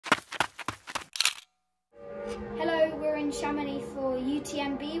Hello, we're in Chamonix for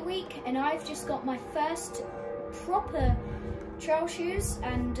UTMB week and I've just got my first proper trail shoes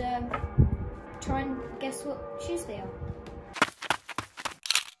and try and guess what shoes they are.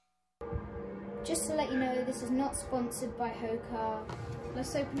 Just to let you know, this is not sponsored by Hoka.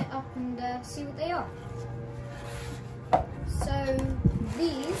 Let's open it up and see what they are. So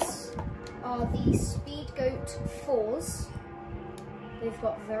these are the Speedgoat 4s. They've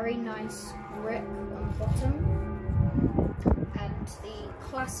got very nice grip on the bottom and the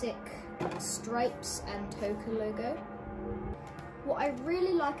classic stripes and Hoka logo. What I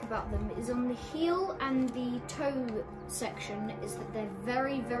really like about them is on the heel and the toe section is that they're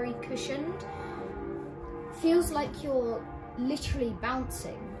very, very cushioned. Feels like you're literally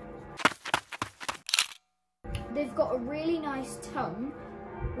bouncing. They've got a really nice tongue,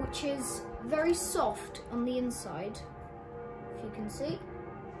 which is very soft on the inside, if you can see.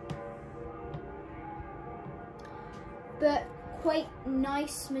 But quite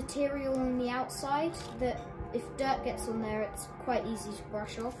nice material on the outside that if dirt gets on there, it's quite easy to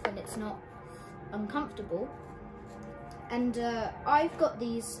brush off and it's not uncomfortable. And I've got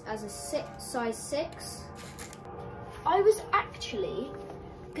these as a size 6. I was actually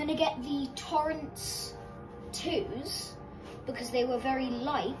gonna get the Torrance 2s because they were very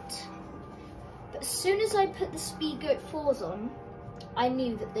light, but as soon as I put the Speedgoat 4s on, I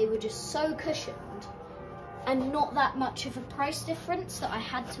knew that they were just so cushioned and not that much of a price difference that I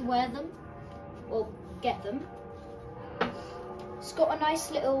had to wear them or get them. It's got a nice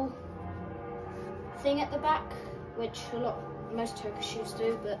little thing at the back, which most Hoka shoes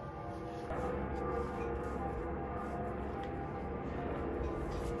do, but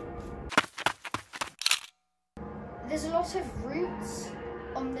there's a lot of routes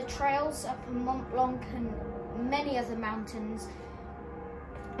on the trails up in Mont Blanc and many other mountains,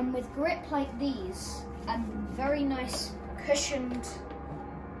 and with grip like these and very nice cushioned,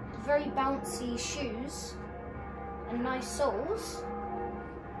 very bouncy shoes and nice soles,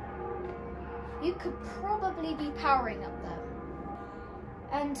 you could probably be powering up there.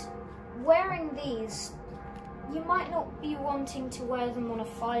 And wearing these, you might not be wanting to wear them on a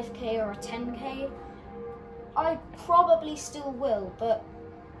 5k or a 10k. I probably still will, but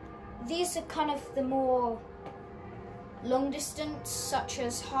these are kind of the more long distance, such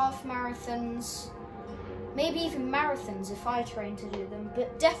as half marathons, maybe even marathons if I train to do them,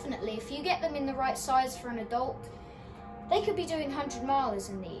 but definitely if you get them in the right size for an adult, they could be doing 100 miles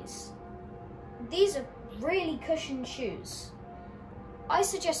in these. These are really cushioned shoes. I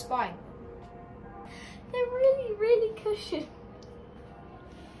suggest buying them. They're really, really cushioned.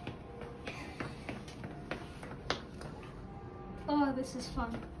 Oh, this is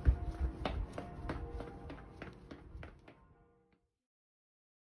fun.